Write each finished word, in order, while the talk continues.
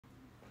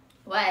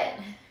What?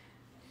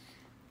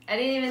 I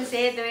didn't even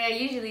say it the way I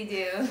usually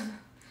do.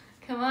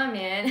 Come on,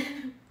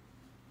 man.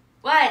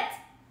 What?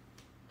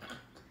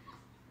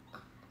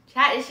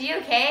 Chat, is she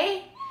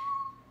okay?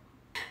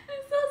 I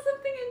saw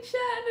something in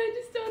chat and I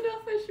just don't know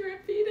if I should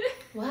repeat it.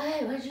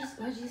 What?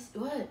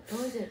 What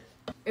was it?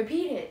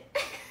 Repeat it.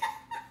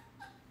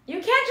 You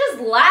can't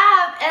just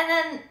laugh and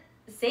then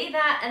say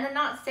that and then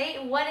not say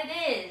what it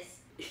is.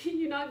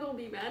 You're not gonna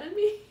be mad at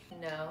me?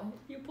 No.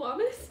 You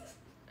promise?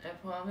 I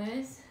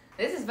promise.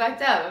 This is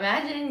fucked up.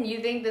 Imagine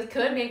you think this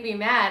could make me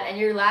mad and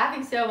you're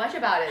laughing so much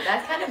about it.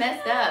 That's kind of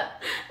messed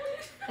up.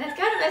 That's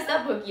kind of messed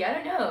up, Pookie. I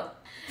don't know.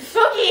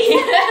 Pookie!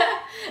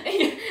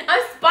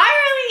 I'm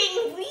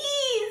spiraling!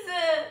 Please!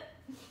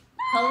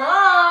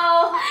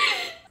 Hello?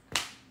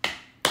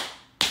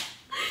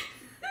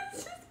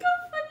 It's just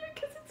got funnier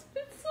because it's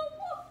been so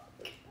long.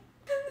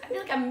 I feel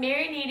like I'm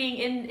marinating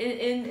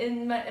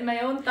in my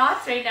own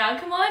thoughts right now.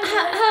 Come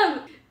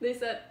on. They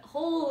said,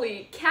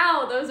 holy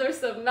cow, those are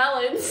some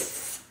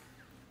melons.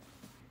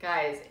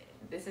 Guys,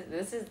 this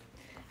is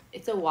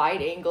it's a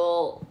wide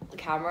angle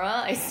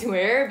camera. I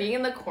swear, being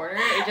in the corner,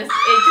 it just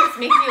makes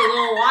me a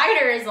little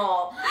wider is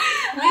all.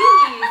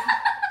 Please.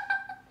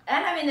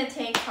 And I'm in a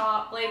tank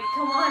top. Like,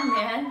 come on,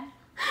 man.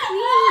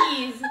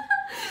 Please.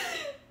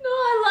 No,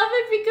 I love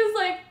it because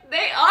like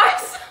they are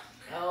so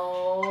Oh